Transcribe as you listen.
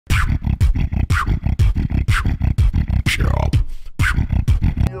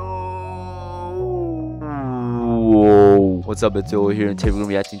What's up, it's YOLOW here, and today we're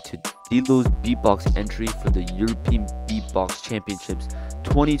reacting to YOLOW's beatbox entry for the European Beatbox Championships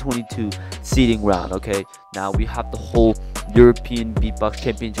 2022 seeding round. Okay, now we have the whole European Beatbox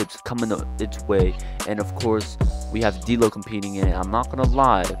Championships coming its way, and of course we have YOLOW competing in it. I'm not gonna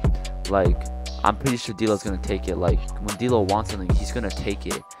lie, like, I'm pretty sure YOLOW's gonna take it. Like, when YOLOW wants something, he's gonna take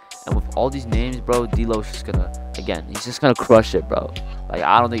it. And with all these names, bro, YOLOW's just gonna, again, he's just gonna crush it, bro. Like,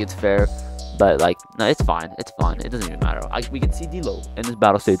 I don't think it's fair. But, like, no, it's fine. It's fine. It doesn't even matter. We can see YOLOW in this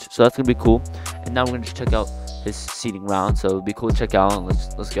battle stage. So that's going to be cool. And now we're going to check out his seeding round. So it'd be cool to check out. And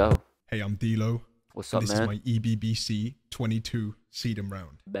let's go. Hey, I'm YOLOW. What's up, this man? This is my EBBC 22 seeding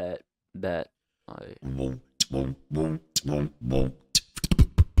round. Bet.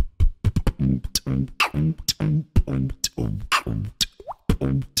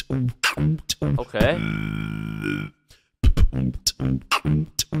 Okay.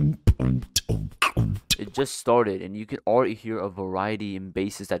 It just started, and you can already hear a variety in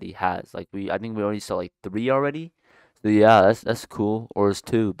basses that he has. Like, I think we already saw like 3 already. So yeah, that's cool. Or it's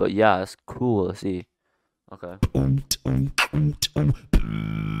 2, but yeah, that's cool. Let's see. Okay.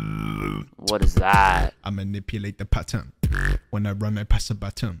 What is that? I manipulate the pattern. When I run, I pass a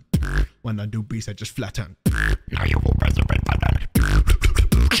button. When I do beats, I just flatten. Now you will press the red button.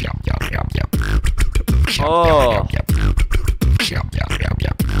 Oh.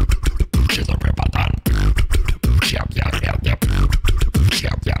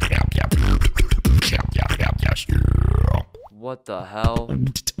 What the hell?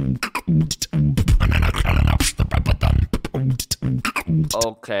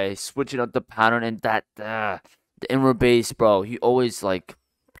 Okay, switching up the pattern and that the inward bass, bro. He always like,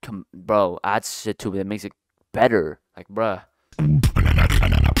 bro, adds shit to it that makes it better. Like, bruh.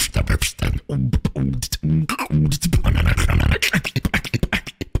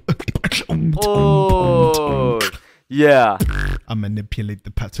 Oh, yeah. I manipulate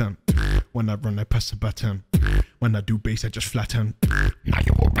the pattern. When I run, I press a button. When I do bass, I just flatten. Now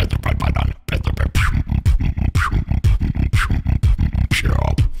you will press the red button. Press the red.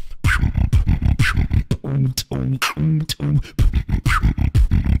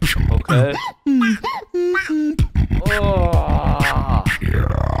 Okay. Oh.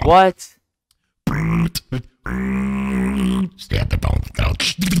 What? Stay at the bone.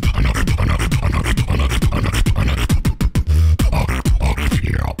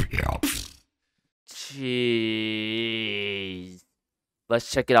 Jeez. Let's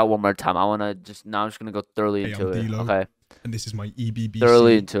check it out one more time. I'm just gonna go thoroughly into it. YOLOW, okay. And this is my EBBC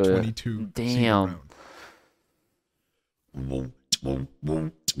thoroughly into 22 it. Damn.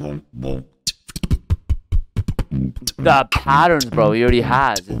 The patterns, bro, he already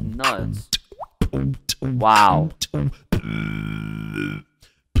has. It's nuts. Wow.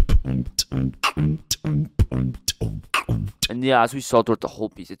 And yeah, as we saw throughout the whole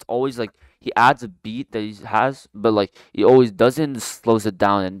piece, it's always like he adds a beat that he has, but like he always doesn't, just slows it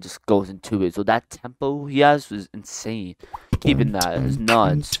down and just goes into it. So that tempo he has is insane. Keeping that is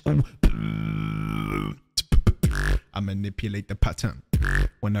nuts. I manipulate the pattern.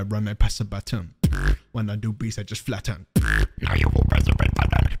 When I run, I pass a button. When I do beats, I just flatten. Now you will press the red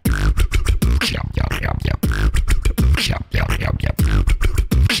button.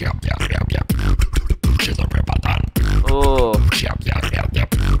 Oh.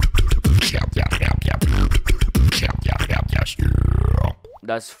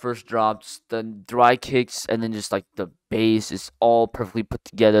 That's first drops, then dry kicks, and then just like the bass is all perfectly put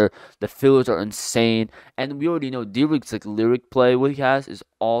together. The fills are insane, and we already know lyrics, like lyric play, what he has is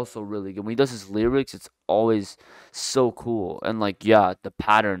also really good. When he does his lyrics, it's always so cool. And like, yeah, the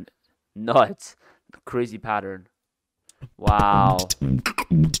pattern, nuts, crazy pattern. Wow.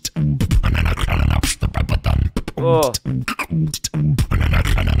 Oh.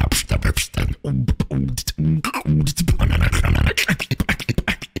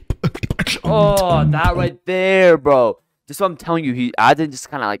 Oh, that right there, bro. Just what I'm telling you, he added, just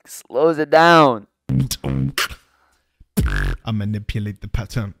kind of like slows it down. I manipulate the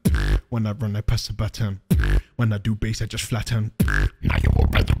pattern. When I run, I press a button. When I do bass, I just flatten. Now you will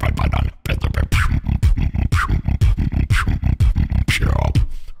press the red button. Press the red.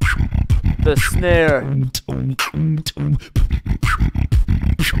 The snare.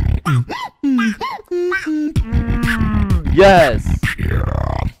 Yes.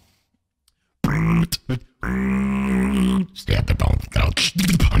 Stay at the bone.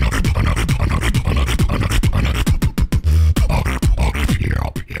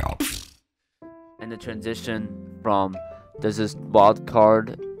 And the transition from there's this wild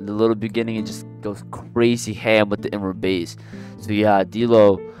card in the little beginning, it just goes crazy ham with the inward bass. So yeah,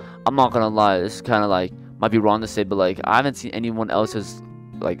 YOLOW, I'm not gonna lie, this is kind of like might be wrong to say, but like I haven't seen anyone else's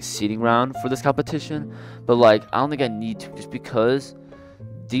like seeding round for this competition. But like I don't think I need to, just because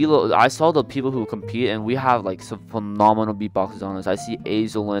D-Lo, I saw the people who compete, and we have like some phenomenal beatboxers on this. I see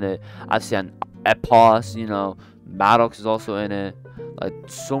Azel in it. I've seen Epos, you know, Maddox is also in it. Like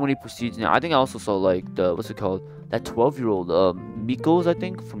so many prestigious. I think I also saw like the, what's it called? That 12-year-old Mikos, I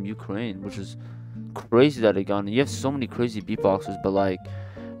think, from Ukraine, which is crazy that they got. And you have so many crazy beatboxers, but like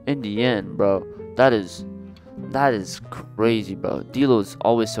in the end, bro, that is crazy, bro. D-Lo is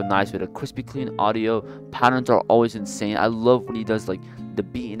always so nice with a crispy clean audio. Patterns are always insane. I love when he does like the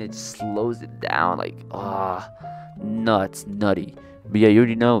beat and it just slows it down, like nuts, nutty. But yeah, you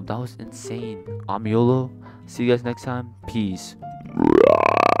already know, that was insane. I'm YOLO. See you guys next time. Peace.